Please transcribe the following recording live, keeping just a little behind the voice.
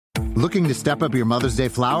Looking to step up your Mother's Day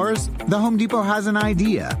flowers? The Home Depot has an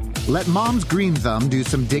idea. Let Mom's Green Thumb do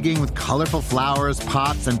some digging with colorful flowers,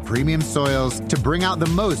 pots, and premium soils to bring out the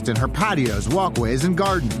most in her patios, walkways, and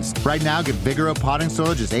gardens. Right now, get Vigoro potting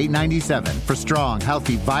soil just $8.97 for strong,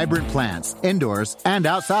 healthy, vibrant plants, indoors and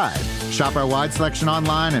outside. Shop our wide selection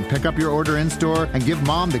online and pick up your order in-store and give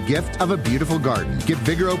Mom the gift of a beautiful garden. Get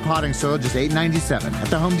Vigoro potting soil just $8.97 at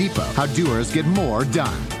the Home Depot. How doers get more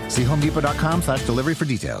done. See homedepot.com/delivery for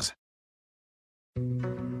details.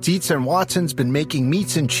 Dietz and Watson's been making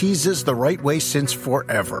meats and cheeses the right way since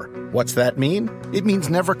forever. What's that mean? It means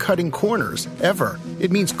never cutting corners, ever.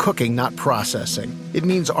 It means cooking, not processing. It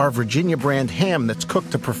means our Virginia brand ham that's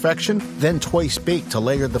cooked to perfection, then twice baked to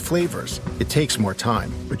layer the flavors. It takes more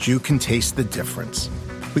time, but you can taste the difference.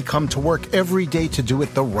 We come to work every day to do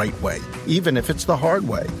it the right way, even if it's the hard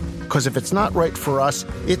way. Because if it's not right for us,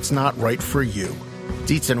 it's not right for you.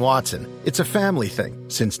 Dietz and Watson, it's a family thing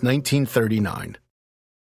since 1939.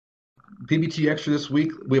 PBT Extra this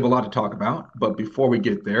week, we have a lot to talk about. But before we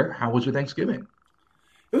get there, how was your Thanksgiving?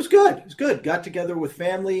 It was good. It was good. Got together with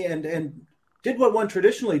family and did what one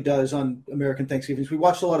traditionally does on American Thanksgivings. We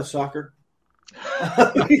watched a lot of soccer.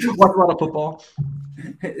 Watched a lot of football.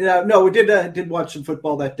 No, we did watch some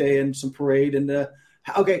football that day and some parade. And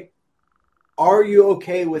okay, are you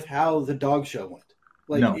okay with how the dog show went?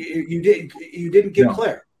 Like no. You didn't get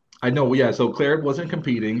Claire. I know, yeah. So Claire wasn't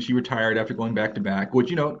competing. She retired after going back to back,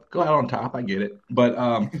 which, go out on top. I get it. But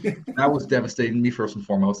that was devastating to me first and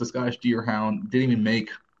foremost. The Scottish Deerhound didn't even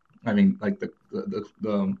make, it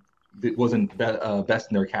wasn't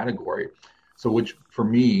best in their category. So which for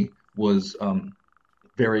me was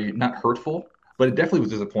very not hurtful, but it definitely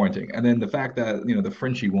was disappointing. And then the fact that, the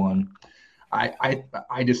Frenchie won, I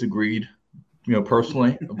disagreed.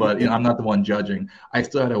 Personally, but I'm not the one judging. I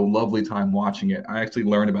still had a lovely time watching it. I actually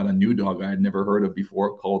learned about a new dog I had never heard of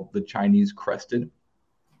before called the Chinese crested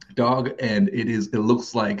dog. And it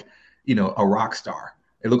looks like, a rock star.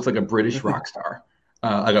 It looks like a British rock star,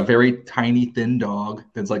 like a very tiny, thin dog.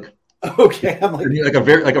 That's like, okay. I'm like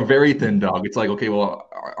a very thin dog. It's like, okay, well,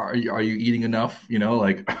 are you eating enough?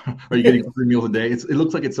 Are you getting 3 meals a day? It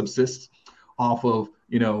looks like it subsists off of,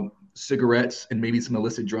 cigarettes and maybe some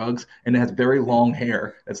illicit drugs, and it has very long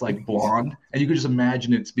hair that's like blonde, and you could just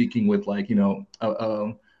imagine it speaking with like kind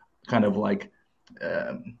of like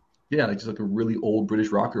just like a really old British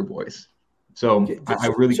rocker voice. So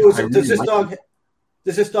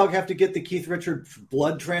does this dog have to get the Keith Richard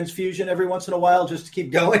blood transfusion every once in a while just to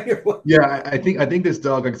keep going? Or what? Yeah, I think this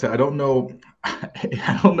dog, like I said, I don't know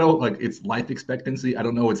like its life expectancy. I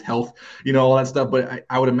don't know its health, all that stuff. But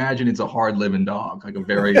I would imagine it's a hard living dog, like a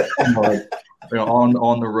very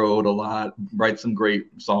on the road a lot, writes some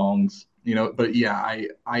great songs, But yeah,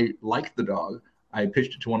 I liked the dog. I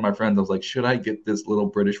pitched it to one of my friends. I was like, should I get this little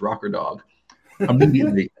British rocker dog?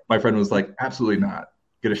 Immediately, my friend was like, absolutely not.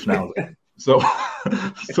 Get a Schnauzer. So,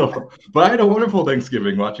 but I had a wonderful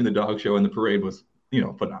Thanksgiving. Watching the dog show and the parade was,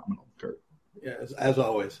 phenomenal, Kurt. Yeah, as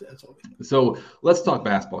always. So let's talk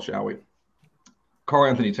basketball, shall we?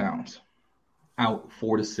 Karl-Anthony Towns, out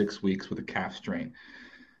 4 to 6 weeks with a calf strain.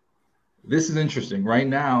 This is interesting. Right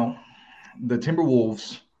now, the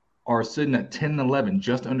Timberwolves are sitting at 10-11,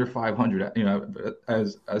 just under 500,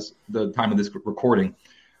 as the time of this recording.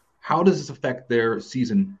 How does this affect their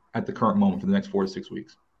season at the current moment for the next 4 to 6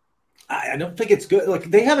 weeks? I don't think it's good. Like,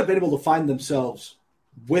 they haven't been able to find themselves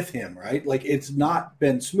with him, right? Like, it's not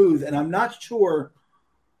been smooth, and I'm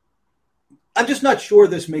just not sure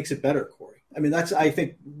this makes it better, Corey. I mean, that's, I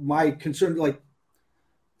think, my concern. Like,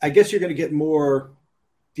 I guess you're going to get more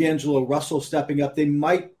D'Angelo Russell stepping up. They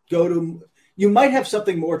might you might have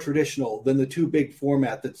something more traditional than the two big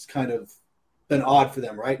format that's kind of been odd for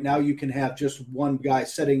them, right? Now you can have just one guy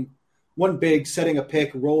setting a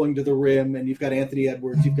pick, rolling to the rim, and you've got Anthony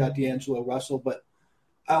Edwards, you've got D'Angelo Russell. But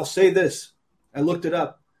I'll say this. I looked it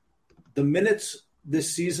up. The minutes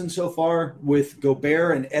this season so far with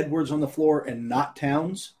Gobert and Edwards on the floor and not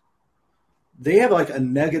Towns, they have like a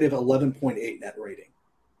negative 11.8 net rating.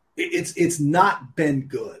 It's not been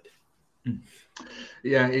good.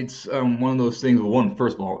 Yeah, it's one of those things. One,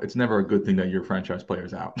 first of all, it's never a good thing that your franchise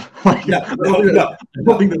player's out. I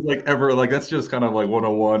don't think that's like ever like that's just kind of like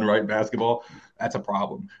 101, right? Basketball, that's a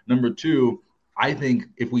problem. Number two, I think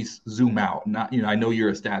if we zoom out, I know you're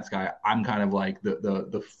a stats guy. I'm kind of like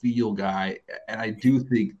the feel guy, and I do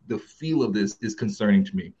think the feel of this is concerning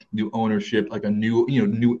to me. New ownership, like a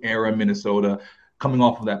new era Minnesota, coming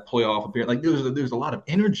off of that playoff appearance. Like there's a lot of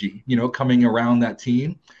energy, coming around that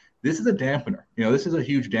team. This is a dampener. This is a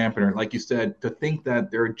huge dampener. Like you said, to think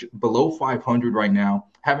that they're below 500 right now,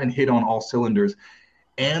 haven't hit on all cylinders,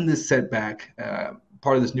 and this setback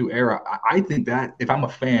part of this new era. I think that if I'm a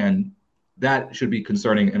fan, that should be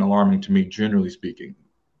concerning and alarming to me, generally speaking.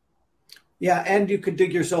 Yeah, and you could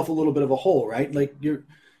dig yourself a little bit of a hole, right? Like you're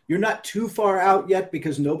not too far out yet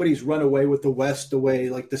because nobody's run away with the West the way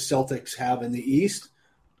like the Celtics have in the East.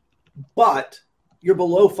 But you're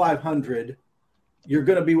below 500. You're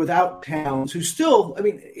going to be without Towns, who's still, I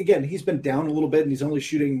mean, again, he's been down a little bit and he's under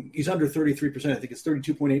 33%. I think it's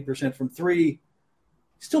 32.8% from three.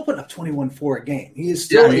 He's still putting up 21-4 a game. He is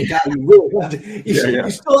still a guy you really want to,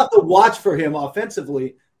 you still have to watch for him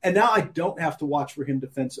offensively. And now I don't have to watch for him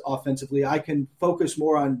offensively. I can focus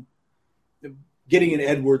more on getting in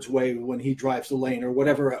Edwards' way when he drives the lane or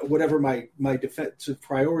whatever my defensive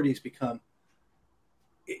priorities become.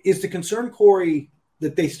 Is the concern, Corey,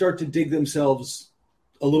 that they start to dig themselves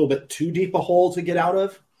a little bit too deep a hole to get out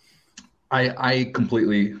of? I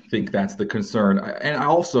completely think that's the concern. And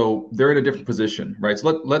also, they're in a different position, right?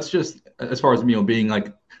 So let's just, as far as, being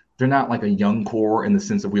like, they're not like a young core in the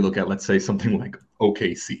sense that we look at, let's say, something like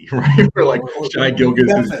OKC, right? Or like Shai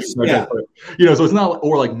Gilgeous, so it's not,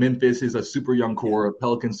 or like Memphis is a super young core,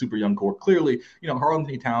 Pelicans super young core. Clearly,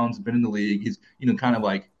 Karl-Anthony Towns has been in the league. He's, kind of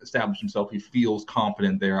like established himself. He feels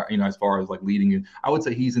confident there, as far as like leading. I would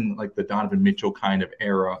say he's in like the Donovan Mitchell kind of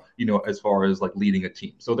era, as far as like leading a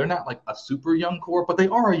team. So they're not like a super young core, but they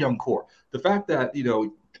are a young core. The fact that,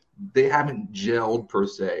 they haven't gelled per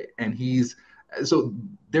se, and so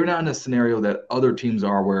they're not in a scenario that other teams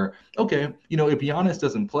are where, okay, if Giannis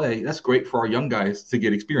doesn't play, that's great for our young guys to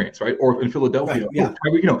get experience, right? Or in Philadelphia,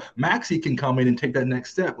 Maxey can come in and take that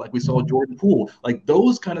next step like we saw Jordan Poole. Like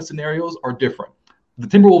those kind of scenarios are different. The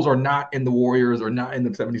Timberwolves are not in the Warriors or not in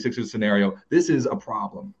the 76ers scenario. This is a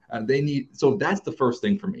problem. So that's the first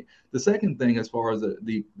thing for me. The second thing, as far as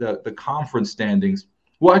the conference standings,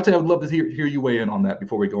 well, actually, I would love to hear you weigh in on that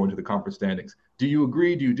before we go into the conference standings. Do you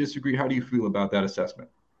agree? Do you disagree? How do you feel about that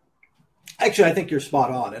assessment? Actually, I think you're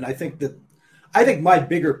spot on. And I think my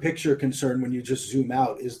bigger picture concern when you just zoom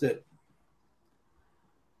out is that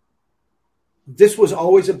this was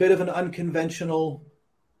always a bit of an unconventional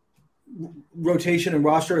rotation and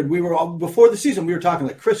roster. And we were all, before the season, we were talking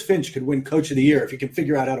like Chris Finch could win Coach of the Year if he can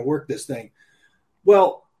figure out how to work this thing.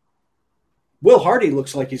 Well, Will Hardy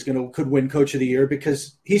looks like could win Coach of the Year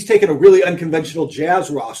because he's taken a really unconventional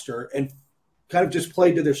Jazz roster and kind of just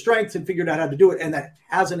played to their strengths and figured out how to do it, and that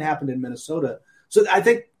hasn't happened in Minnesota. So I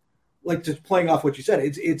think, like, just playing off what you said,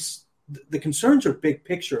 it's the concerns are big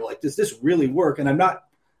picture. Like, does this really work? And I'm not,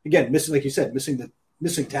 again, missing, like you said,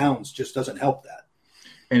 missing Towns just doesn't help that.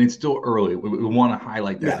 And it's still early. We want to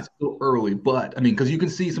highlight that. Yeah. It's still early. But, because you can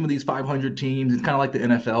see some of these 500 teams, it's kind of like the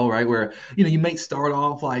NFL, right, where, you may start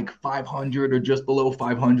off like 500 or just below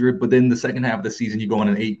 500, but then the second half of the season, you go on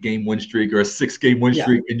an 8-game win streak or a 6-game win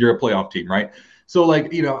streak, and you're a playoff team, right? So,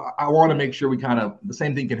 like, I want to make sure the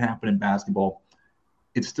same thing can happen in basketball.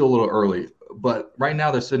 It's still a little early. But right now,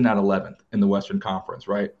 they're sitting at 11th in the Western Conference,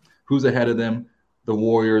 right? Who's ahead of them? The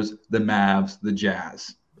Warriors, the Mavs, the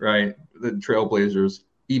Jazz, right? The Trailblazers,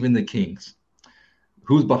 even the Kings.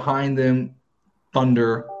 Who's behind them?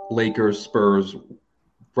 Thunder, Lakers, Spurs,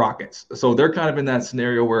 Rockets. So they're kind of in that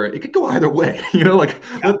scenario where it could go either way. Like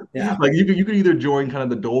you could either join kind of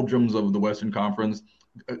the doldrums of the Western Conference,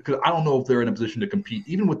 because I don't know if they're in a position to compete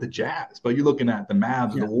even with the Jazz. But you're looking at the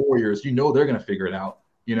Mavs and the Warriors. They're going to figure it out.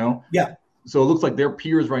 Yeah. So it looks like their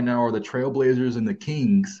peers right now are the Trailblazers and the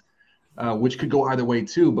Kings, which could go either way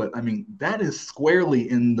too. But that is squarely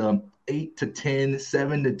in the 8 to 10,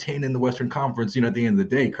 7 to 10 in the Western Conference, at the end of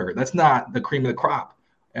the day, Kurt. That's not the cream of the crop.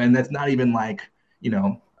 And that's not even like,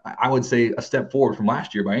 I would say a step forward from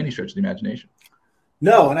last year by any stretch of the imagination.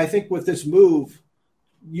 No, and I think with this move,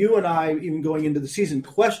 you and I, even going into the season,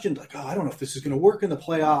 questioned like, I don't know if this is going to work in the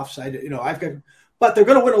playoffs. But they're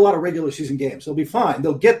going to win a lot of regular season games. They'll be fine.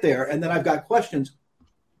 They'll get there. And then I've got questions.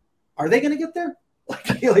 Are they going to get there?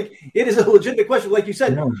 Like it is a legitimate question. Like you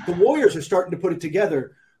said, the Warriors are starting to put it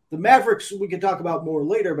together. The Mavericks, we can talk about more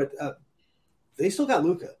later, but they still got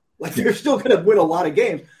Luka. Like they're still going to win a lot of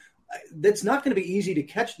games. That's not going to be easy to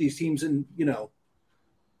catch these teams. And,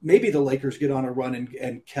 maybe the Lakers get on a run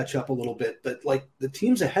and catch up a little bit. But, like, the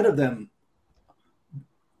teams ahead of them.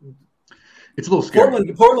 It's a little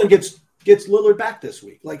scary. Portland gets Lillard back this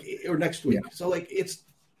week, or next week. Yeah. So, like, it's.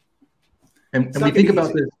 And we think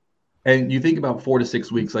about this, and you think about 4 to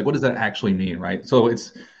 6 weeks. Like, what does that actually mean, right? So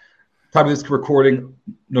it's time of this recording,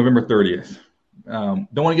 November 30th. Don't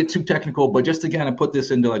want to get too technical, but just to kind of put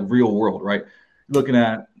this into like real world, right? Looking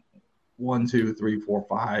at 1, 2, 3, 4,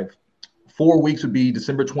 5. 4 weeks would be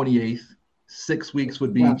December 28th. 6 weeks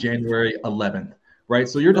would be January 11th, right?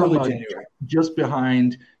 So you're talking about just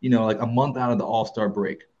behind, like a month out of the All-Star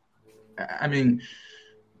break.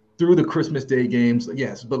 through the Christmas Day games,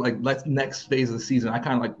 yes, but like let's next phase of the season. I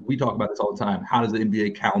kind of like, we talk about this all the time. How does the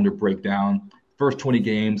NBA calendar break down? First 20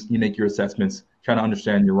 games, you make your assessments, trying to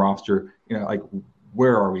understand your roster. You know, like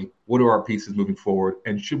where are we? What are our pieces moving forward?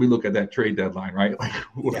 And should we look at that trade deadline, right? Like,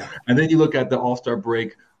 yeah. And then you look at the All-Star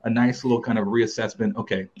break, a nice little kind of reassessment.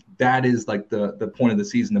 Okay, that is like the point of the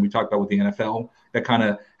season that we talked about with the NFL. That kind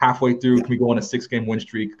of halfway through, can we go on a 6-game win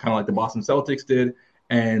streak, kind of like the Boston Celtics did,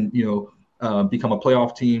 and become a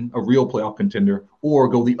playoff team, a real playoff contender, or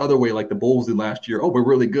go the other way like the Bulls did last year. Oh, we're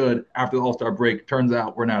really good after the All-Star break. Turns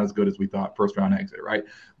out we're not as good as we thought. First round exit, right?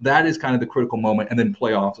 That is kind of the critical moment. And then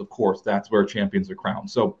playoffs, of course, that's where champions are crowned.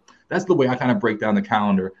 So that's the way I kind of break down the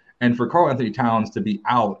calendar. And for Karl-Anthony Towns to be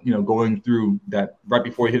out, going through that right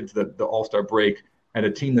before he hits the All-Star break at a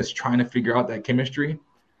team that's trying to figure out that chemistry,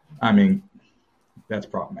 I mean, that's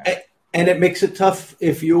problematic. And it makes it tough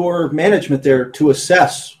if you're management there to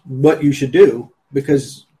assess what you should do,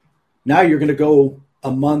 because now you're going to go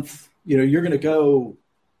a month, you're going to go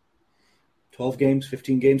 12 games,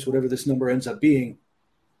 15 games, whatever this number ends up being,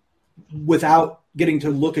 without getting to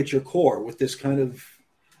look at your core with this kind of,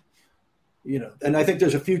 and I think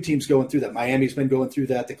there's a few teams going through that. Miami's been going through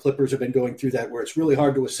that. The Clippers have been going through that, where it's really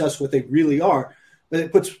hard to assess what they really are. But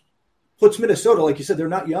it puts Minnesota, like you said, they're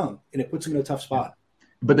not young, and it puts them in a tough spot.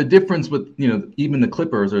 But the difference with, even the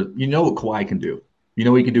Clippers are, what Kawhi can do. You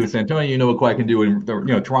know what he can do in San Antonio. What Kawhi can do in,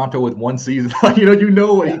 Toronto with one season. What he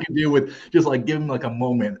can do with just like give him like a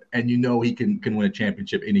moment, and he can win a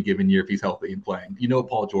championship any given year if he's healthy and playing. What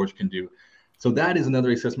Paul George can do. So that is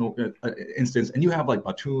another assessment instance. And you have like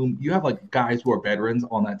Batum, you have like guys who are veterans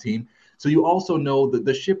on that team. So you also know that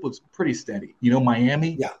the ship was pretty steady.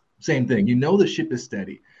 Miami, yeah, same thing. The ship is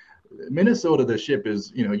steady. Minnesota, the ship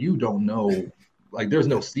is, you don't know. Like there's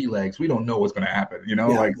no sea legs. We don't know what's going to happen,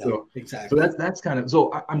 exactly. So that's kind of,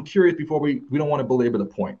 so I'm curious before we don't want to belabor the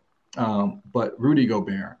point. But Rudy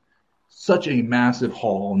Gobert, such a massive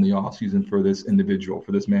haul in the offseason for this individual,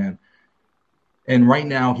 for this man. And right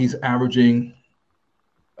now he's averaging,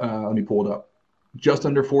 let me pull it up, just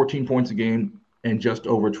under 14 points a game and just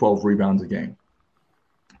over 12 rebounds a game.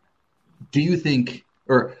 Do you think,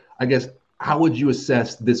 or I guess, how would you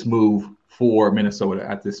assess this move for Minnesota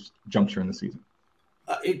at this juncture in the season?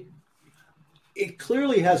 It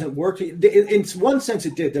clearly hasn't worked. In one sense,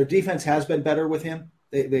 it did. Their defense has been better with him.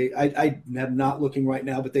 I am not looking right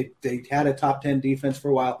now, but they had a top 10 defense for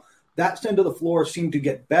a while. That end of the floor seemed to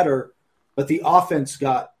get better, but the offense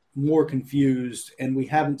got more confused, and we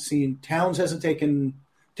haven't seen Towns has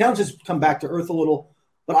come back to earth a little,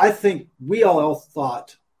 but I think we all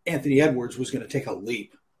thought Anthony Edwards was going to take a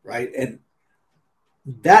leap, right? And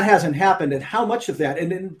that hasn't happened. And how much of that,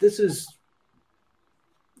 and then this is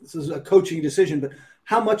a coaching decision, but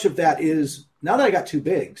how much of that is, now that I got two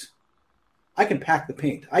bigs, I can pack the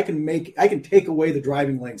paint. I can take away the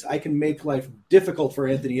driving lanes. I can make life difficult for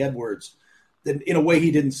Anthony Edwards in a way he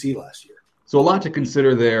didn't see last year. So a lot to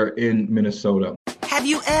consider there in Minnesota. Have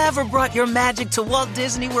you ever brought your magic to Walt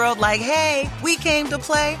Disney World like, hey, we came to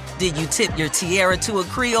play? Did you tip your tiara to a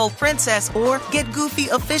Creole princess or get goofy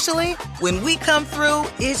officially? When we come through,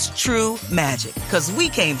 it's true magic, because we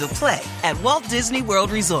came to play at Walt Disney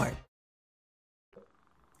World Resort.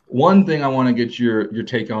 One thing I want to get your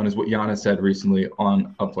take on is what Giannis said recently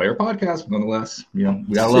on a Player podcast. Nonetheless, we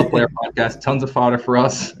gotta love Player podcasts. Tons of fodder for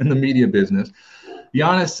us in the media business.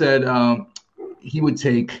 Giannis said he would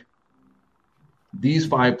take these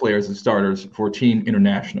 5 players as starters for Team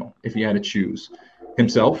International if he had to choose: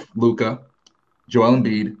 himself, Luka, Joel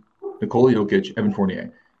Embiid, Nikola Jokic, Evan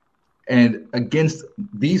Fournier. And against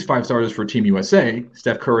these 5 starters for Team USA,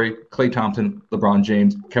 Steph Curry, Klay Thompson, LeBron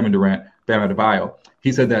James, Kevin Durant, Bam Adebayo,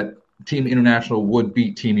 he said that Team International would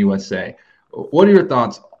beat Team USA. What are your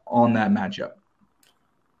thoughts on that matchup?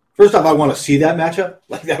 First off, I want to see that matchup.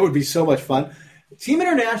 Like, that would be so much fun. Team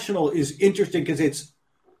International is interesting because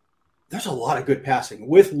there's a lot of good passing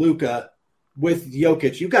with Luka, with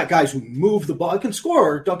Jokic. You've got guys who move the ball. It can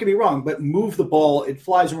score, don't get me wrong, but move the ball. It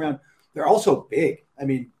flies around. They're also big. I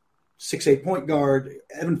mean, 6'8" point guard.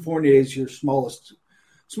 Evan Fournier is your smallest.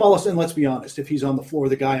 And let's be honest, if he's on the floor,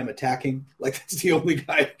 the guy I'm attacking, like, that's the only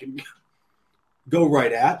guy I can go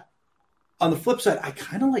right at. On the flip side, I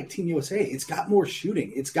kind of like Team USA. It's got more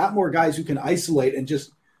shooting. It's got more guys who can isolate and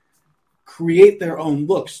just create their own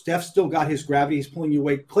look. Steph's still got his gravity. He's pulling you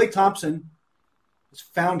away. Klay Thompson has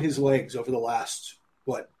found his legs over the last,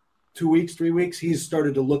 2 weeks, 3 weeks? He's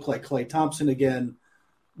started to look like Klay Thompson again.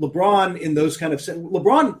 LeBron in those kind of –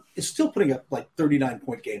 LeBron is still putting up,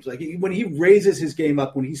 39-point games. Like, when he raises his game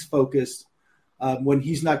up, when he's focused, when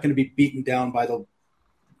he's not going to be beaten down by the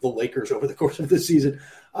Lakers over the course of the season,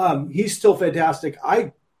 he's still fantastic.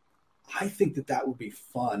 I think that would be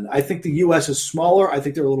fun. I think the U.S. is smaller. I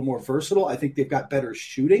think they're a little more versatile. I think they've got better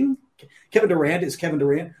shooting. Kevin Durant is Kevin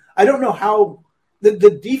Durant. I don't know how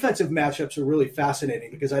the defensive matchups are really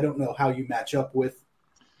fascinating because I don't know how you match up with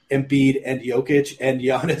Embiid and Jokic and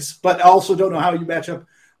Giannis, but I also don't know how you match up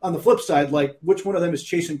on the flip side, like which one of them is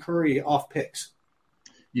chasing Curry off picks.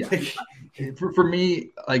 Yeah. For me,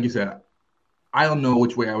 like you said, I don't know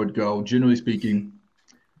which way I would go. Generally speaking,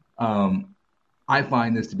 I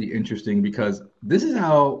find this to be interesting because this is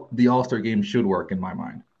how the All-Star game should work in my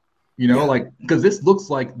mind. Like because this looks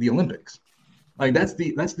like the Olympics. Like that's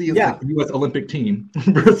the like U.S. Olympic team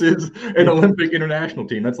versus an Olympic international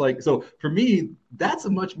team. That's like, so for me, that's a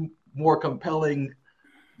much more compelling.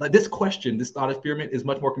 Like this question, this thought experiment is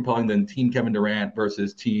much more compelling than Team Kevin Durant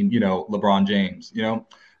versus Team, LeBron James.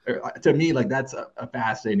 To me, like that's a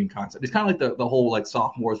fascinating concept. It's kind of like the whole like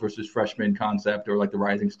sophomores versus freshmen concept, or like the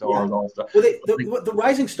rising stars, all stuff. Well, the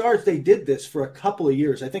rising stars, they did this for a couple of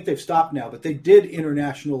years. I think they've stopped now, but they did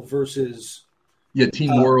international versus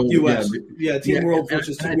Team World, US, Team World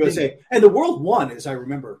versus Team USA, and the World won, as I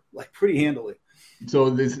remember, like pretty handily. So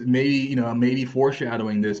this maybe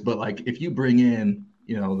foreshadowing this, but like if you bring in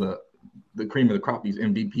the cream of the crop, these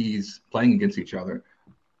MVPs playing against each other,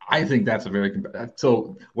 I think that's a very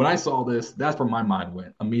so when I saw this, that's where my mind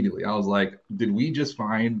went immediately. I was like, did we just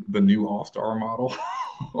find the new All-Star model?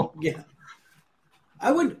 Yeah.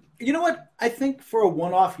 I would, you know what? I think for a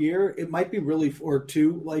one-off year, it might be really, or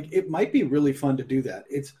two, like it might be really fun to do that.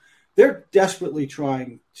 They're desperately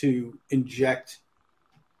trying to inject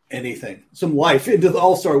some life into the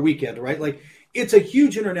All-Star weekend, right? Like it's a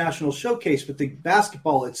huge international showcase, but the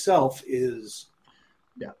basketball itself is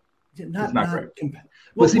not great.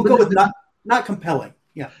 We'll go with not compelling.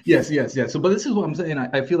 Yeah. Yes. So, but this is what I'm saying.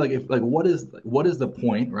 I feel like what is the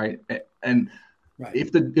point, right? And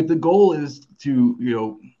if the goal is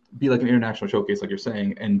to be like an international showcase, like you're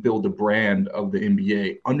saying, and build a brand of the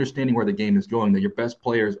NBA, understanding where the game is going, that your best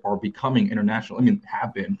players are becoming international. I mean,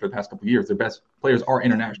 have been for the past couple of years. Their best players are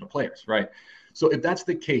international players, right? So if that's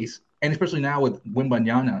the case, and especially now with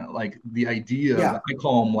Wembanyama, like the idea, I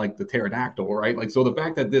call him like the pterodactyl, right? Like, so the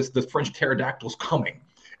fact that this French pterodactyl is coming,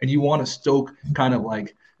 and you want to stoke kind of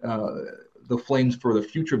like the flames for the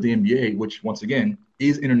future of the NBA, which once again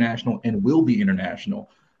is international and will be international.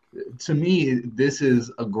 To me, this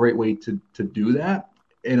is a great way to do that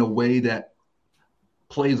in a way that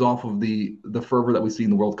plays off of the fervor that we see in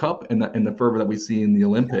the World Cup and the fervor that we see in the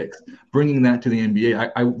Olympics, bringing that to the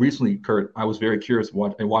NBA. I recently, Kurt, I was very curious.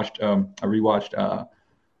 I watched Manu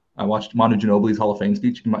Ginobili's Hall of Fame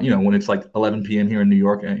speech. When it's like 11 p.m. here in New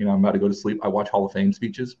York and I'm about to go to sleep, I watch Hall of Fame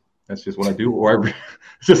speeches. That's just what I do.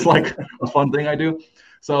 It's just like a fun thing I do.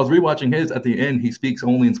 So I was rewatching his. At the end, he speaks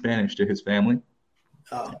only in Spanish to his family.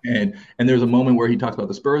 Oh. And there's a moment where he talks about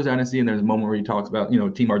the Spurs dynasty, and there's a moment where he talks about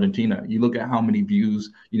Team Argentina. You look at how many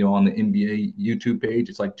views on the NBA YouTube page,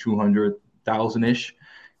 it's like 200,000 ish.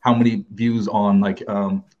 How many views on like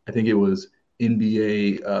I think it was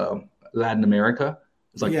NBA Latin America?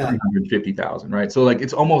 It's like 350,000, right? So like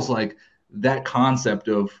it's almost like that concept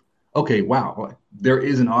of wow, there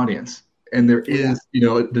is an audience. And there is,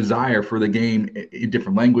 a desire for the game in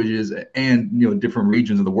different languages and different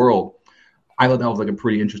regions of the world. I thought that was like a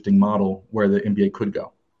pretty interesting model where the NBA could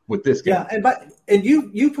go with this game. Yeah, and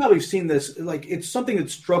you've probably seen this. Like it's something that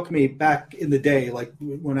struck me back in the day, like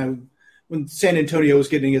when San Antonio was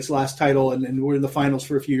getting its last title and we're in the finals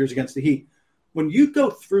for a few years against the Heat. When you go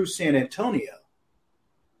through San Antonio,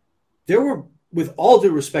 there were, with all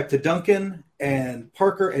due respect to Duncan and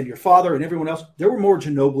Parker and your father and everyone else, there were more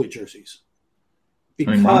Ginobili jerseys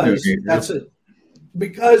because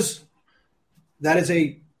that is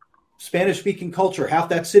a Spanish-speaking culture, half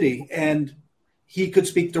that city, and he could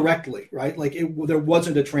speak directly, right? Like there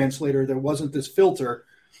wasn't a translator, there wasn't this filter.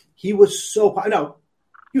 He was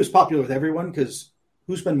he was popular with everyone because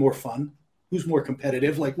who's been more fun, who's more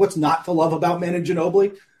competitive, like what's not to love about Manu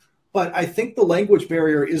Ginobili? But I think the language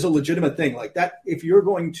barrier is a legitimate thing. Like that, if you're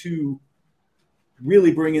going to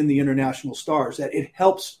really bring in the international stars, that it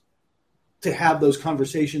helps to have those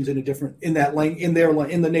conversations in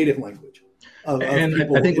the native language. And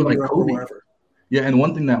I think with like Kobe, and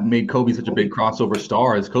one thing that made Kobe such a big crossover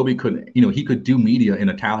star is Kobe could, he could do media in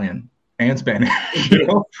Italian and Spanish.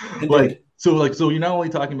 So you're not only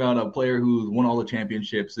talking about a player who's won all the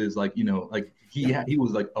championships, is like he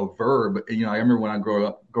was like a verb. I remember when I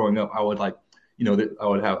growing up, I would I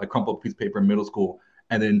would have a crumpled piece of paper in middle school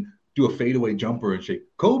and then do a fadeaway jumper and shake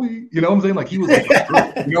Kobe. You know what I'm saying? Like he was like,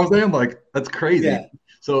 you know what I'm saying? Like that's crazy. Yeah.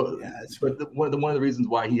 So, but one of the reasons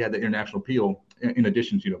why he had the international appeal, in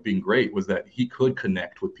addition to being great, was that he could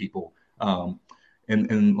connect with people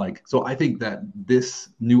And like, so I think that this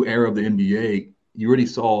new era of the NBA, you already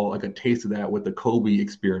saw like a taste of that with the Kobe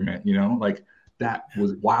experiment, like that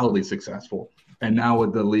was wildly successful. And now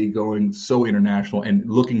with the league going so international and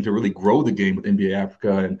looking to really grow the game with NBA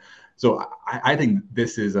Africa. And so I think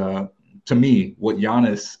this is, to me, what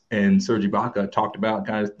Giannis and Serge Ibaka talked about,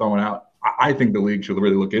 kind of throwing out, I think the league should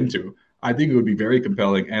really look into. I think it would be very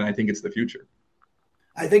compelling, and I think it's the future.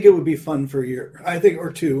 I think it would be fun for a year, I think,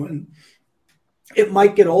 or two. And it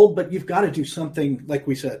might get old, but you've got to do something, like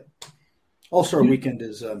we said. All-Star Weekend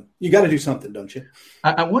is you got to do something, don't you?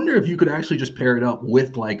 I wonder if you could actually just pair it up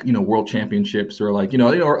with like World Championships or like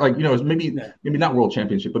maybe not World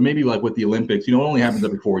Championship, but maybe like with the Olympics. It only happens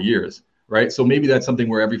every 4 years, right? So maybe that's something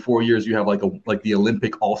where every 4 years you have like the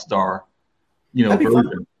Olympic All-Star, version.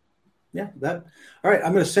 Fun. Yeah, that. All right,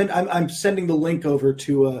 I'm going to send. I'm sending the link over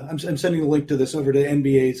to. I'm sending the link to this over to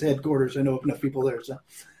NBA's headquarters. I know enough people there, so.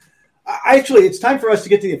 Actually, it's time for us to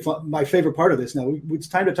get to my favorite part of this now. It's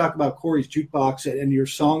time to talk about Corey's Jukebox and your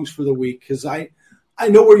songs for the week, because I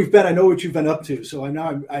know where you've been. I know what you've been up to. So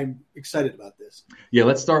I'm excited about this. Yeah,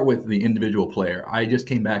 let's start with the individual player. I just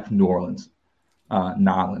came back from New Orleans,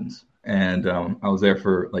 Nolens, and I was there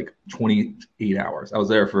for like 28 hours. I was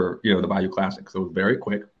there for, the Bayou Classic, so it was very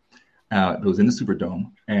quick. It was in the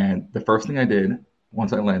Superdome. And the first thing I did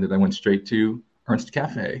once I landed, I went straight to Ernst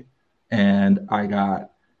Cafe, and I got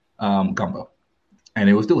gumbo, and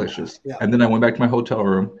it was delicious. Yeah. And then I went back to my hotel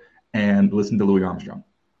room and listened to Louis Armstrong.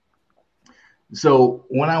 So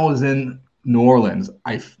when I was in New Orleans,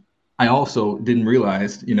 I also didn't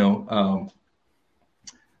realize,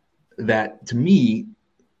 that to me,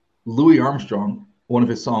 Louis Armstrong, one of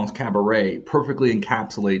his songs, Cabaret, perfectly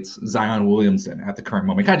encapsulates Zion Williamson at the current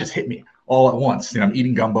moment. It kind of just hit me all at once. I'm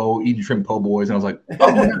eating gumbo, eating shrimp po' boys, and I was like,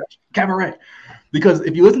 oh my gosh, Cabaret. Because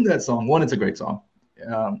if you listen to that song, one, it's a great song.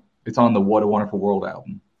 It's on the What a Wonderful World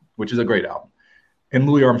album, which is a great album. And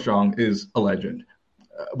Louis Armstrong is a legend.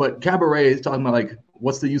 But Cabaret is talking about, like,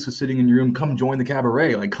 what's the use of sitting in your room? Come join the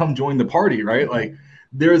cabaret. Like, come join the party, right? Like,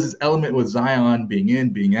 there's this element with Zion being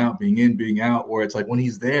in, being out, being in, being out, where it's like when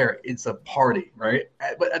he's there, it's a party, right?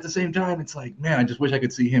 But at the same time, it's like, man, I just wish I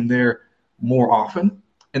could see him there more often.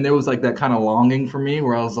 And there was, like, that kind of longing for me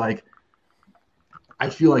where I was like,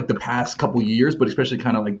 I feel like the past couple years, but especially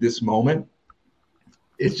kind of like this moment,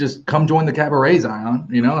 it's just come join the cabaret, Zion.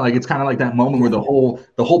 Like it's kind of like that moment where the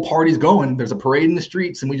whole party's going. There's a parade in the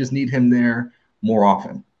streets, and we just need him there more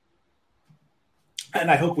often.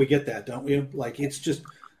 And I hope we get that, don't we? Like it's just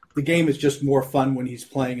the game is just more fun when he's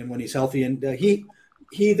playing and when he's healthy. And he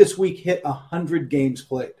this week hit 100 games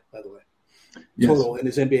played, by the way, total in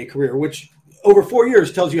his NBA career, which over 4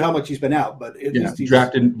 years tells you how much he's been out. But he's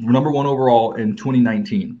drafted number 1 overall in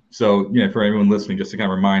 2019. So for everyone listening, just to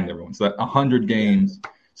kind of remind everyone, so that 100 games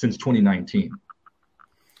since 2019.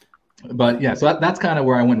 But yeah, so that's kind of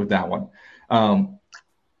where I went with that one. And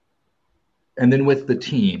then with the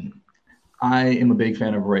team, I am a big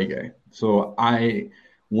fan of reggae. So I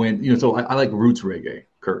went, so I like roots reggae.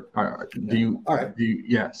 Kurt, do you? All right.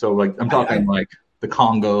 Yeah. So like I'm talking like the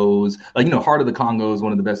Congos, like Heart of the Congo is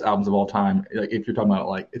one of the best albums of all time. Like if you're talking about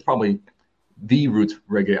like it's probably the roots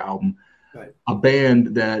reggae album. Right. A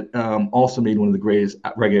band that also made one of the greatest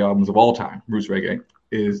reggae albums of all time, roots reggae,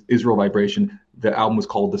 is Israel Vibration. The album was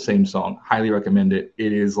called The Same Song. Highly recommend it.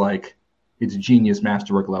 It is like it's genius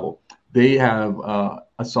masterwork level. They have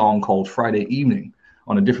a song called Friday Evening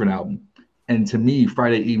on a different album, and to me,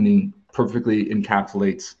 Friday Evening perfectly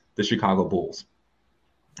encapsulates the Chicago Bulls.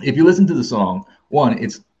 If you listen to the song, one,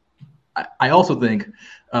 it's I also think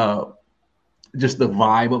just the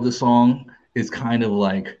vibe of the song is kind of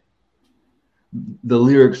like the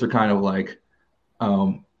lyrics are kind of like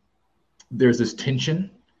there's this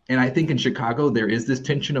tension. And I think in Chicago, there is this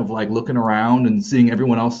tension of like looking around and seeing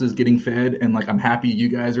everyone else is getting fed. And like, I'm happy you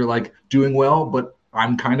guys are like doing well, but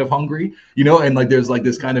I'm kind of hungry, and like, there's like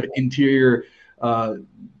this kind of interior, a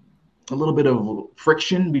little bit of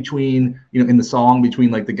friction between, in the song between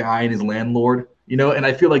like the guy and his landlord, and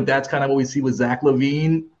I feel like that's kind of what we see with Zach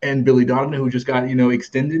LaVine and Billy Donovan, who just got,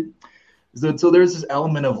 extended. So there's this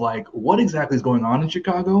element of like, what exactly is going on in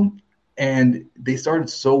Chicago? And they started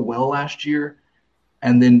so well last year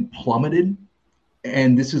and then plummeted.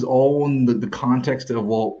 And this is all in the context of,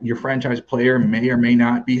 well, your franchise player may or may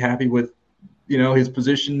not be happy with, his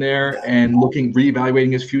position there and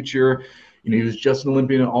reevaluating his future. He was just an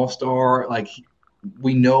Olympian, an all-star. Like,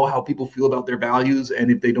 we know how people feel about their values. And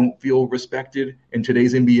if they don't feel respected in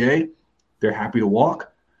today's NBA, they're happy to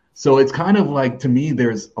walk. So it's kind of like, to me,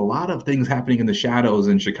 there's a lot of things happening in the shadows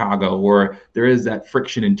in Chicago where there is that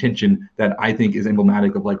friction and tension that I think is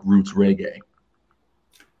emblematic of like roots reggae.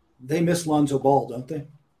 They miss Lonzo Ball, don't they?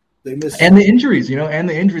 They miss and the injuries,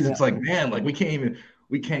 It's like, man, like we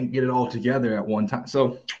can't get it all together at one time.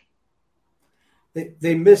 So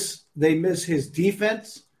they miss his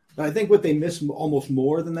defense, but I think what they miss almost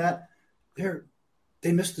more than that,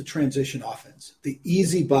 they miss the transition offense, the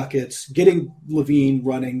easy buckets, getting LaVine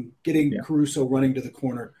running, getting Caruso running to the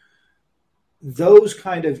corner. Those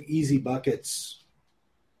kind of easy buckets,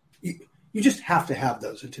 you just have to have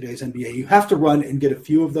those in today's NBA. You have to run and get a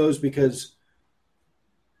few of those because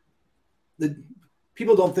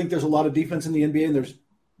people don't think there's a lot of defense in the NBA, and there's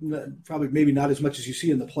probably maybe not as much as you see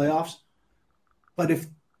in the playoffs. But if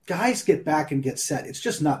guys get back and get set, it's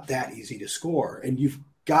just not that easy to score, and you've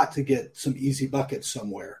got to get some easy buckets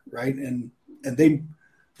somewhere, right? And they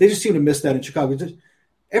just seem to miss that in Chicago.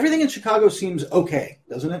 Everything in Chicago seems okay,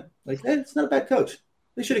 doesn't it? Like, it's not a bad coach.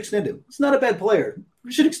 They should extend him. It's not a bad player.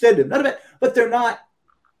 We should extend him. Not a bad, but they're not.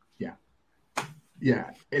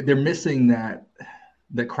 Yeah. They're missing that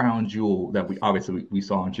crown jewel that we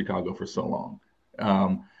saw in Chicago for so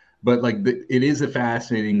long. But like it is a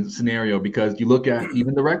fascinating scenario because you look at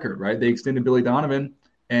even the record, right? They extended Billy Donovan,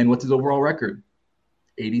 and what's his overall record?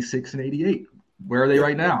 86 and 88. Where are they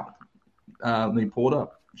right now? They pulled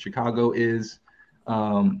up. Chicago is,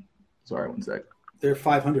 sorry, one sec. They're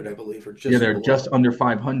 500, I believe, or just they're just under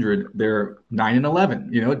 500. They're 9 and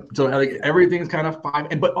 11. So like everything's kind of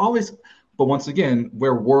fine. But once again,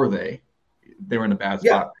 where were they? They were in a bad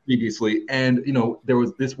spot previously, and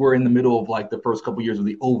we're in the middle of like the first couple of years of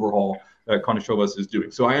the overhaul that Karnisovas is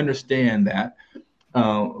doing. So I understand that,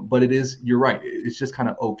 but you're right. It's just kind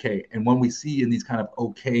of okay. And when we see in these kind of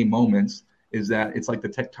okay moments, is that it's like the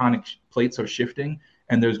tectonic plates are shifting,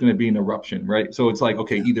 and there's going to be an eruption, right? So it's like,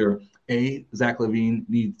 okay, either Zach LaVine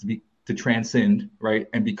needs to transcend, right,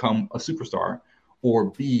 and become a superstar,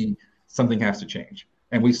 or B, something has to change.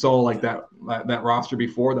 And we saw like that roster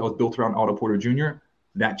before that was built around Otto Porter Jr.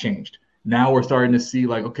 That changed. Now we're starting to see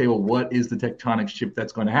like, okay, well, what is the tectonic shift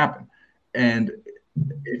that's going to happen? And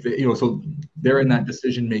so they're in that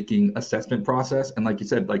decision-making assessment process. And like you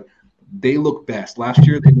said, like they look best last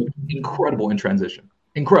year. They looked incredible in transition,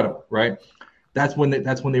 incredible, right? That's when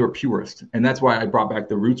they were purest, and that's why I brought back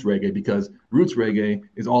the roots reggae, because roots reggae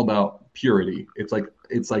is all about purity. It's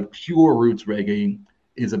like pure roots reggae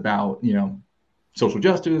is about social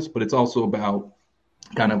justice, but it's also about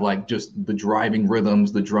kind of like just the driving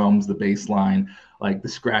rhythms, the drums, the bass line, like the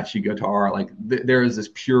scratchy guitar. Like there is this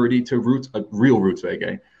purity to roots, real roots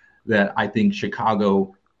reggae, that I think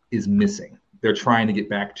Chicago is missing. They're trying to get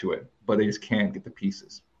back to it, but they just can't get the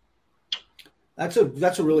pieces. That's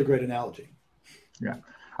a really great analogy. Yeah,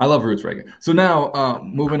 I love roots reggae. So now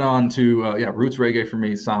moving on to roots reggae for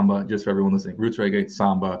me, samba, just for everyone listening, roots reggae,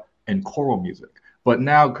 samba, and choral music. But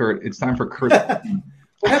now, Kurt, it's time for Kurt.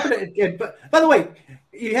 What happened? By the way,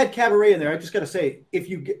 you had cabaret in there. I just got to say, if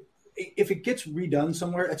it gets redone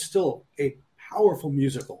somewhere, it's still a powerful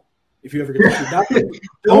musical. If you ever get to see it.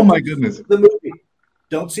 Oh my goodness, the movie.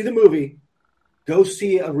 Don't see the movie. Go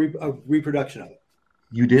see a reproduction of it.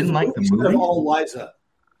 You didn't like the movie? All Liza.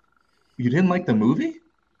 You didn't like the movie?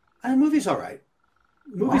 The movie's all right.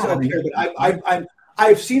 The movie's okay, but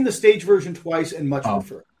I've seen the stage version twice and much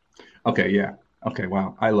prefer. Okay, yeah. Okay,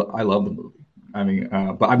 wow. I love the movie. I mean,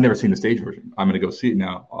 but I've never seen the stage version. I'm going to go see it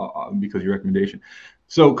now because of your recommendation.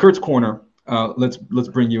 So, Kurt's Corner. Let's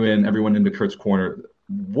bring you in, everyone, into Kurt's Corner.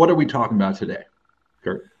 What are we talking about today,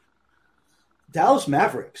 Kurt? Dallas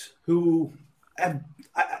Mavericks, who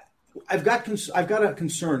I've got a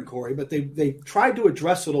concern, Corey, but they tried to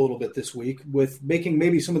address it a little bit this week with making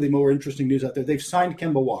maybe some of the more interesting news out there. They've signed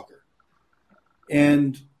Kemba Walker,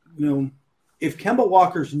 and if Kemba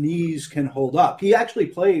Walker's knees can hold up, he actually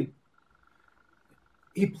played.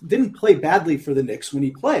 He didn't play badly for the Knicks when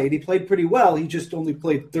he played. He played pretty well. He just only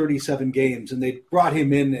played 37 games, and they brought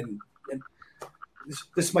him in. And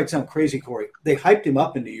this might sound crazy, Corey. They hyped him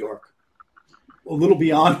up in New York a little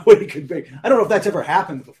beyond what he could be. I don't know if that's ever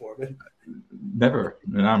happened before, but never,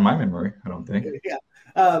 not in my memory. I don't think. Yeah,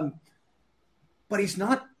 but he's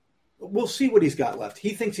not. We'll see what he's got left. He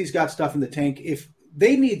thinks he's got stuff in the tank. If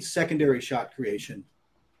they need secondary shot creation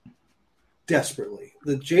desperately,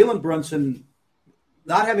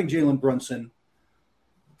 not having Jalen Brunson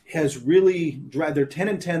has really dragged. They're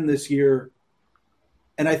 10-10 this year,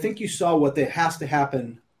 and I think you saw what has to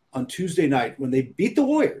happen on Tuesday night when they beat the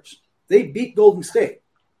Warriors. They beat Golden State.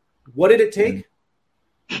 What did it take?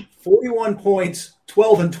 41 points,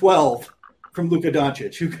 12 and 12 from Luka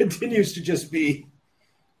Doncic, who continues to just be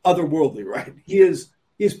otherworldly, right? He is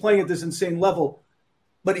playing at this insane level.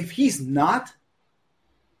 But if he's not,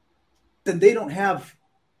 then they don't have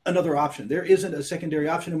another option. There isn't a secondary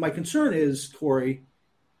option. And my concern is, Corey,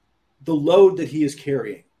 the load that he is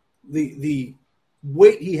carrying, the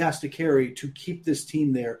weight he has to carry to keep this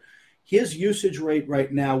team there, his usage rate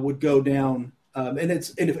right now would go down. And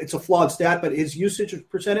it's a flawed stat, but his usage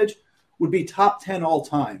percentage would be top 10 all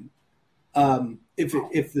time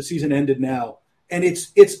if the season ended now. And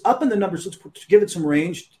it's up in the numbers. Let's give it some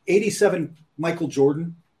range. 87 Michael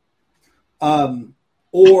Jordan,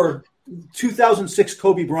 or 2006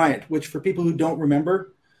 Kobe Bryant, which for people who don't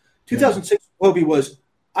remember, 2006 Kobe was,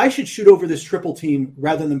 I should shoot over this triple team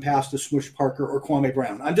rather than pass to Smush Parker or Kwame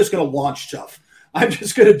Brown. I'm just going to launch stuff. I'm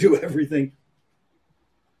just going to do everything.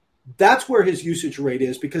 That's where his usage rate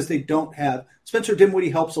is, because they don't have – Spencer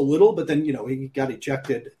Dinwiddie helps a little, but then, he got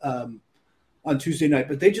ejected on Tuesday night.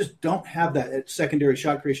 But they just don't have that at secondary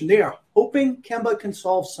shot creation. They are hoping Kemba can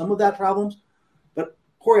solve some of that problems. But,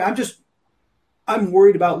 Corey, I'm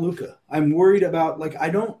worried about Luka. I'm worried about – I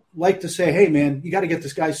don't like to say, hey, man, you got to get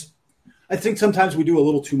this guy – I think sometimes we do a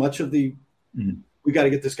little too much of we got to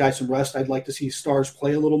get this guy some rest. I'd like to see stars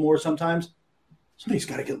play a little more sometimes. Somebody's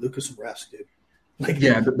got to get Luka some rest, dude.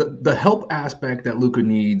 The help aspect that Luka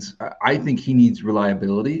needs, I think he needs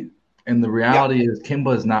reliability. And the reality is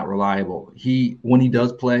Kemba is not reliable. When he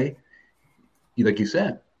does play, like you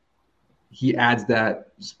said, he adds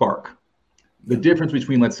that spark. The difference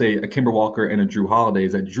between, let's say, a Kemba Walker and a Drew Holiday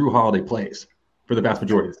is that Drew Holiday plays for the vast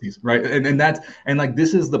majority of the season, right? And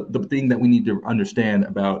this is the thing that we need to understand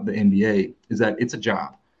about the NBA is that it's a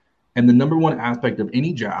job. And the number one aspect of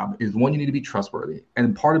any job is, one, you need to be trustworthy.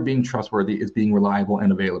 And part of being trustworthy is being reliable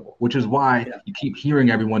and available, which is why you keep hearing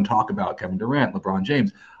everyone talk about Kevin Durant, LeBron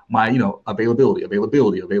James, availability.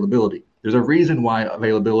 There's a reason why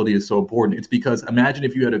availability is so important. It's because imagine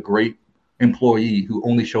if you had a great employee who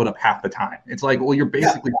only showed up half the time. It's like, well, you're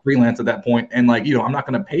basically freelance at that point. And I'm not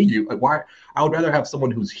going to pay you. Why? I would rather have someone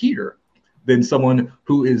who's here than someone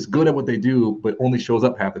who is good at what they do, but only shows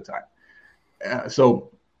up half the time. So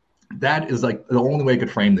that is the only way I could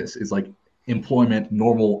frame this is employment,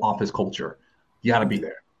 normal office culture. You got to be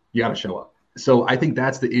there. You got to show up. So I think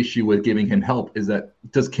that's the issue with giving him help is that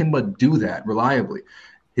does Kemba do that reliably?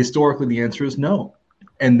 Historically, the answer is no.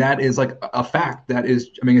 And that is a fact.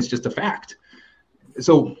 It's just a fact.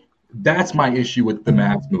 So that's my issue with the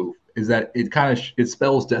Mavs move is that it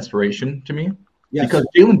spells desperation to me because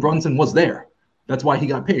Jalen Brunson was there. That's why he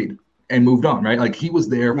got paid and moved on, right? He was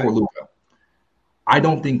there for Luka. I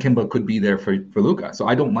don't think Kemba could be there for Luka. So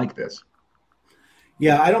I don't like this.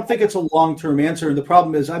 Yeah, I don't think it's a long-term answer. And the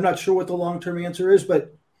problem is I'm not sure what the long-term answer is,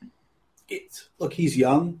 but he's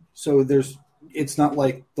young. So it's not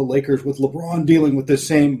like the Lakers with LeBron dealing with this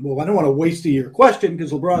same, I don't want to waste a year question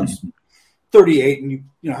because LeBron's 38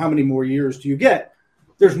 and how many more years do you get?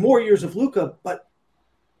 There's more years of Luka, but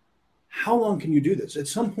how long can you do this? At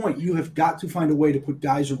some point you have got to find a way to put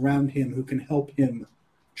guys around him who can help him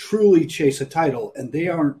truly chase a title. And they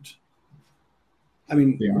aren't,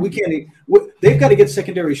 we can't, they've got to get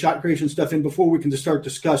secondary shot creation stuff in before we can just start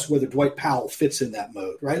discuss whether Dwight Powell fits in that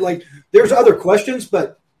mode, right? There's other questions,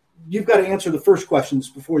 but you've got to answer the first questions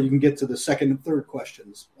before you can get to the second and third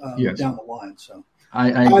questions down the line. So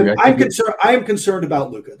I agree. I am concerned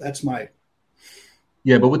about Luka. That's my.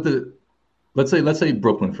 Yeah, but with let's say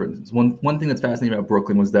Brooklyn, for instance, one thing that's fascinating about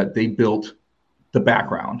Brooklyn was that they built the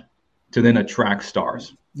background to then attract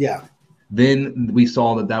stars. Yeah. Then we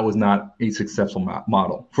saw that was not a successful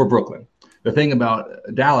model for Brooklyn. The thing about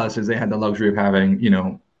Dallas is they had the luxury of having,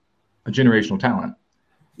 a generational talent.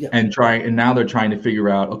 Yeah. And now they're trying to figure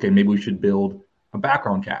out, okay, maybe we should build a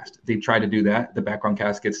background cast. They try to do that. The background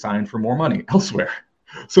cast gets signed for more money elsewhere.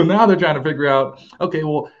 So now they're trying to figure out, okay,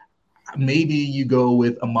 well, maybe you go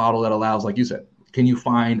with a model that allows, like you said, can you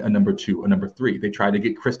find a number 2, a number 3? They tried to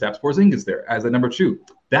get Kristaps Porzingis there as a number 2.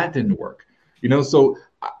 That didn't work. So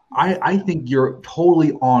I think you're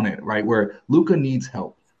totally on it, right? Where Luka needs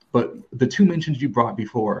help. But the two mentions you brought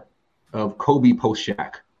before of Kobe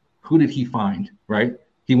post-Shaq, who did he find, right?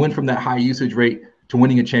 He went from that high usage rate to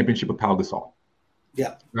winning a championship with Pau Gasol.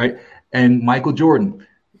 Yeah. Right? And Michael Jordan,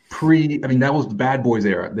 that was the Bad Boys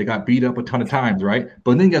era. They got beat up a ton of times, right?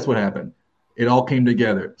 But then guess what happened? It all came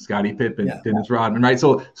together. Scottie Pippen, Dennis Rodman, right?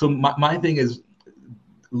 So my thing is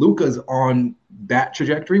Luka's on that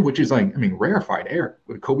trajectory, which is rarefied air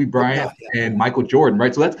with Kobe Bryant and Michael Jordan,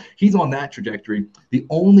 right? So he's on that trajectory. The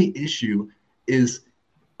only issue is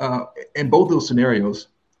in both those scenarios,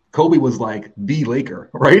 Kobe was the Laker,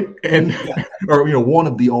 right? And or one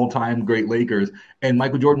of the all-time great Lakers, and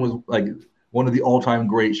Michael Jordan was one of the all-time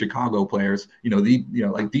great Chicago players.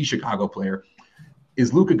 The Chicago player.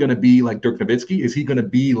 is Luka going to be like Dirk Nowitzki? Is he going to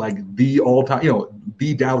be like the all-time,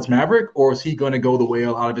 the Dallas Maverick? Or is he going to go the way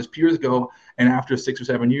a lot of his peers go? And after 6 or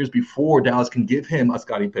 7 years, before Dallas can give him a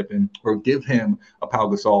Scottie Pippen or give him a Pau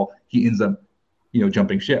Gasol, he ends up,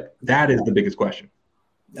 jumping ship. That is the biggest question.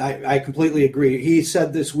 I completely agree. He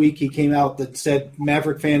said this week, he came out that said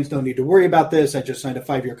Maverick fans don't need to worry about this. I just signed a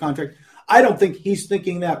 5-year contract. I don't think he's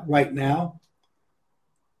thinking that right now.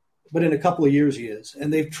 But in a couple of years, he is.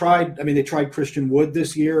 And they tried Christian Wood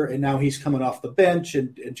this year, and now he's coming off the bench,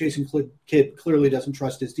 and Jason Kidd clearly doesn't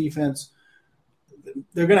trust his defense.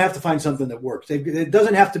 They're going to have to find something that works. It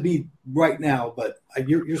doesn't have to be right now, but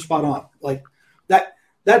you're spot on. Like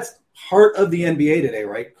that's part of the NBA today,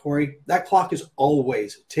 right, Corey? That clock is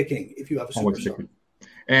always ticking if you have a superstar.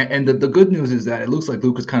 And the good news is that it looks like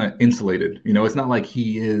Luka's kind of insulated. It's not like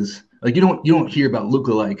he is – like you don't hear about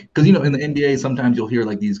Luka because in the NBA sometimes you'll hear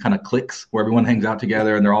like these kind of cliques where everyone hangs out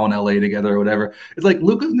together and they're all in LA together or whatever. It's like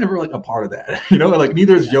Luka's never like a part of that, like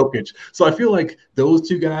neither is Jokic. So I feel like those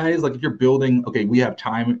two guys, like if you're building, okay, we have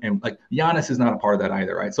time, and like Giannis is not a part of that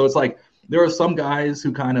either, right? So it's like there are some guys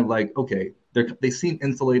who kind of like, okay, they seem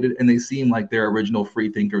insulated and they seem like they're original free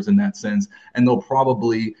thinkers in that sense, and they'll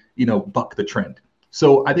probably buck the trend.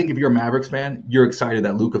 So I think if you're a Mavericks fan, you're excited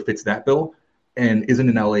that Luka fits that bill and isn't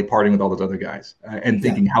in LA partying with all those other guys and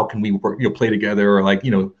thinking, how can we work, play together, or like,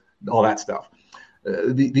 all that stuff.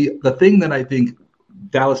 The thing that I think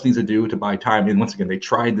Dallas needs to do to buy time, and once again, they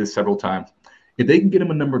tried this several times. If they can get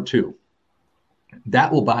him a number 2,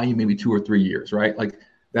 that will buy you maybe 2 or 3 years, right? Like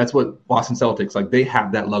that's what Boston Celtics, like they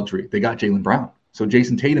have that luxury. They got Jaylen Brown. So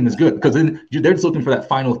Jason Tatum is good because then they're just looking for that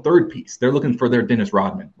final third piece. They're looking for their Dennis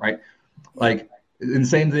Rodman, right? Like, and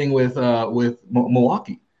same thing with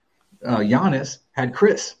Milwaukee. Giannis had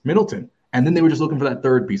Chris Middleton, and then they were just looking for that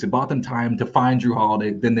third piece. It bought them time to find Jrue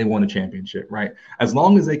Holiday. Then they won a championship, right? As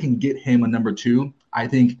long as they can get him a number 2, I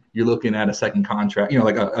think you're looking at a second contract,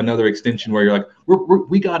 like another extension where you're like,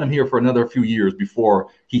 we got him here for another few years before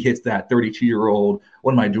he hits that 32-year-old,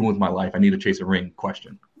 what am I doing with my life? I need to chase a ring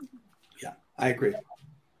question. Yeah, I agree.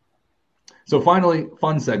 So finally,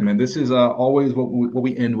 fun segment. This is always what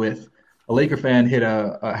we end with. A Laker fan hit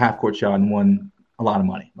a half-court shot and won a lot of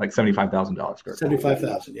money, like $75,000.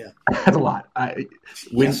 $75,000, yeah. That's a lot.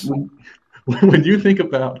 When you think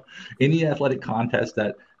about any athletic contest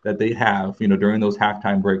that they have, during those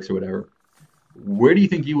halftime breaks or whatever, where do you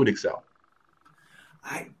think you would excel?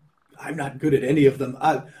 I'm not good at any of them.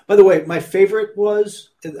 By the way, my favorite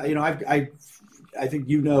was, I think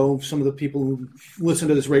some of the people who listen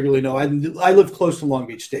to this regularly know I live close to Long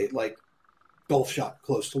Beach State, like golf shot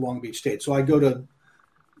close to Long Beach State. So I go to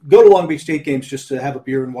Long Beach State games just to have a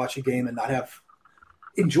beer and watch a game and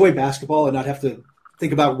enjoy basketball and not have to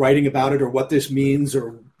think about writing about it or what this means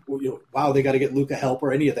or, wow, they got to get Luka help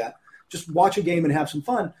or any of that. Just watch a game and have some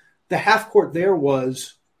fun. The half court there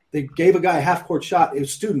was, they gave a guy a half court shot. It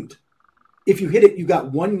was student. If you hit it, you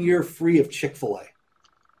got 1 year free of Chick-fil-A.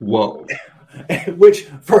 Whoa. Which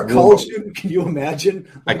for a college student, can you imagine?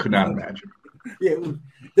 I could not imagine. Yeah,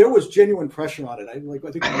 there was genuine pressure on it. I think one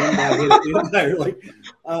guy hit it the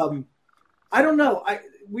entire I don't know.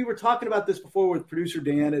 We were talking about this before with producer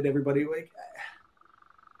Dan and everybody.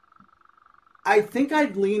 I think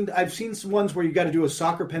I've seen some ones where you got to do a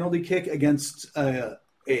soccer penalty kick against a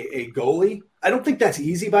goalie. I don't think that's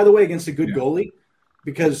easy, by the way, against a good goalie,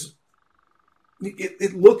 because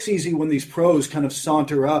it looks easy when these pros kind of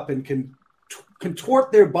saunter up and can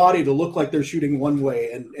contort their body to look like they're shooting one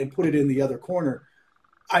way and put it in the other corner.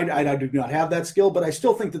 I do not have that skill, but I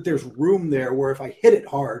still think that there's room there where if I hit it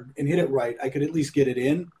hard and hit it right, I could at least get it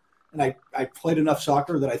in. And I played enough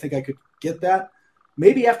soccer that I think I could get that.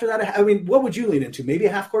 Maybe after that, what would you lean into? Maybe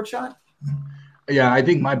a half-court shot? Yeah, I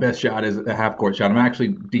think my best shot is a half-court shot. I'm actually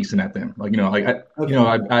decent at them. I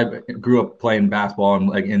grew up playing basketball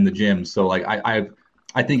and in the gym, so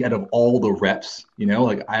I think out of all the reps, I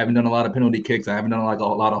haven't done a lot of penalty kicks. I haven't done a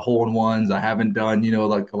lot of hole-in-ones. I haven't done, a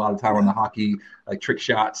lot of time on the hockey, trick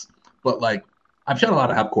shots. But I've shot a lot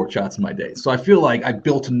of half-court shots in my day. So I feel like I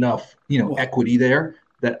built enough, equity there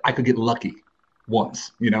that I could get lucky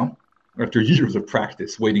once, after years of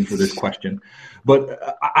practice waiting for this question.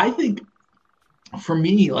 But I think for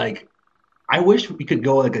me, I wish we could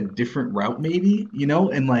go a different route maybe,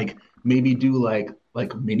 and maybe do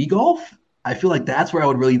mini golf. I feel like that's where I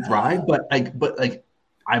would really thrive, but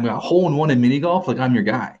I'm a hole-in-one in mini golf. I'm your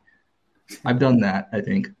guy. I've done that. I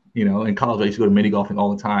think, in college I used to go to mini golfing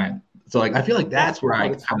all the time. So I feel like that's where I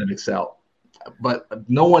kind of excel, but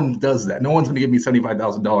no one does that. No one's going to give me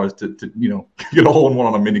 $75,000 to get a hole-in-one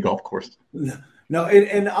on a mini golf course. No.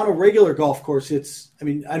 And on a regular golf course, I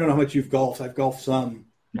don't know how much you've golfed. I've golfed some.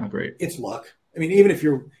 Not great. It's luck. I mean, even if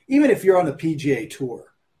you're on the PGA Tour,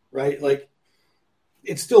 right? Like,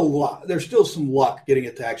 it's still luck. There's still some luck getting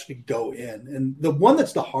it to actually go in. And the one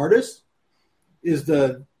that's the hardest is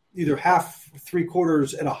the either half,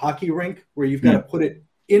 3/4 at a hockey rink, where you've got to put it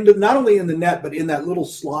into not only in the net, but in that little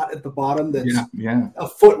slot at the bottom that's a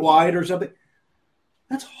foot wide or something.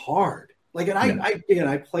 That's hard. Like, and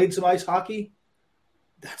I played some ice hockey.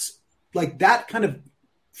 That's like that kind of,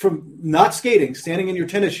 from not skating, standing in your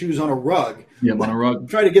tennis shoes on a rug. Yeah, on a rug.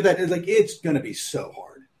 Trying to get that, like, it's going to be so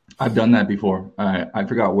hard. I've done that before. I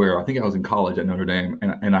forgot where. I think I was in college at Notre Dame,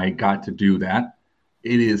 and I got to do that.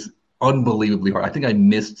 It is unbelievably hard. I think I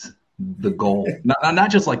missed the goal.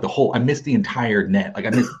 Not just like the whole. I missed the entire net. Like,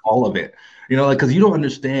 I missed all of it. You know, like, because you don't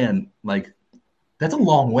understand. Like, that's a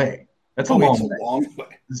long way. That's a long way.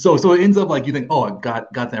 So it ends up like you think, oh, I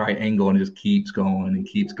got the right angle, and it just keeps going and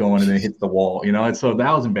then it hits the wall. You know, and so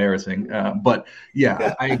that was embarrassing. But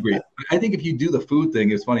yeah, I agree. I think if you do the food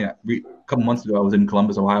thing, it's funny. A couple months ago, I was in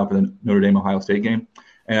Columbus, Ohio for the Notre Dame Ohio State game,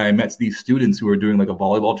 and I met these students who were doing like a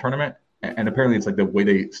volleyball tournament. And apparently, it's like the way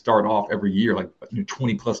they start off every year, like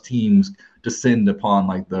 20 plus teams descend upon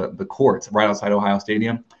like the courts right outside Ohio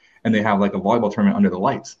Stadium, and they have like a volleyball tournament under the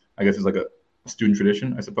lights. I guess it's like a student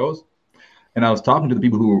tradition, I suppose. And I was talking to the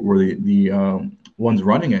people who were the ones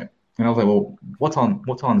running it, and I was like, "Well, what's on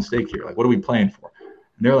the stake here? Like, what are we playing for?"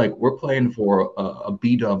 And they're like, "We're playing for a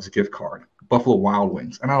B-Dubs gift card, Buffalo Wild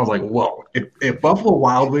Wings." And I was like, "Whoa! If Buffalo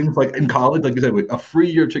Wild Wings, like in college, like you said, with a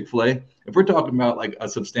free year Chick-fil-A, if we're talking about like a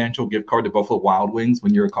substantial gift card to Buffalo Wild Wings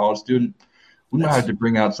when you're a college student, we might have to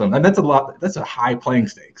bring out some." And that's a lot. That's a high playing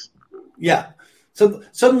stakes. Yeah. So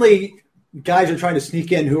suddenly, guys are trying to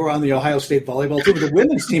sneak in who are on the Ohio State volleyball team. The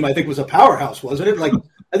women's team, I think, was a powerhouse, wasn't it? Like,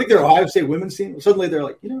 I think their Ohio State women's team. Suddenly, they're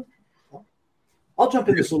like, I'll jump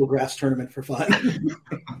in this little grass tournament for fun.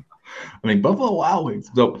 I mean, Buffalo Wild Wings.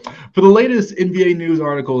 So, for the latest NBA news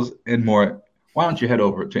articles and more, why don't you head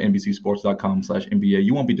over to NBCSports.com/NBA?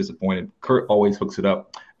 You won't be disappointed. Kurt always hooks it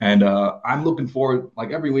up, and I'm looking forward,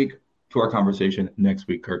 like every week, to our conversation next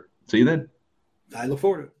week. Kurt, see you then. I look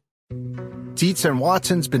forward to it. Dietz &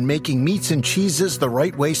 Watson's been making meats and cheeses the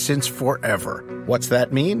right way since forever. What's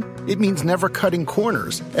that mean? It means never cutting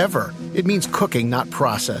corners, ever. It means cooking, not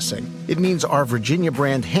processing. It means our Virginia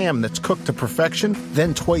brand ham that's cooked to perfection,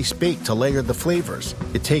 then twice baked to layer the flavors.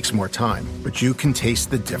 It takes more time, but you can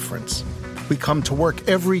taste the difference. We come to work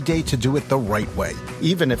every day to do it the right way,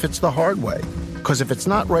 even if it's the hard way. Because if it's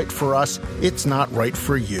not right for us, it's not right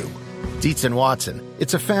for you. Dietz & Watson,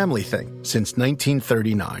 it's a family thing since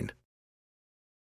 1939.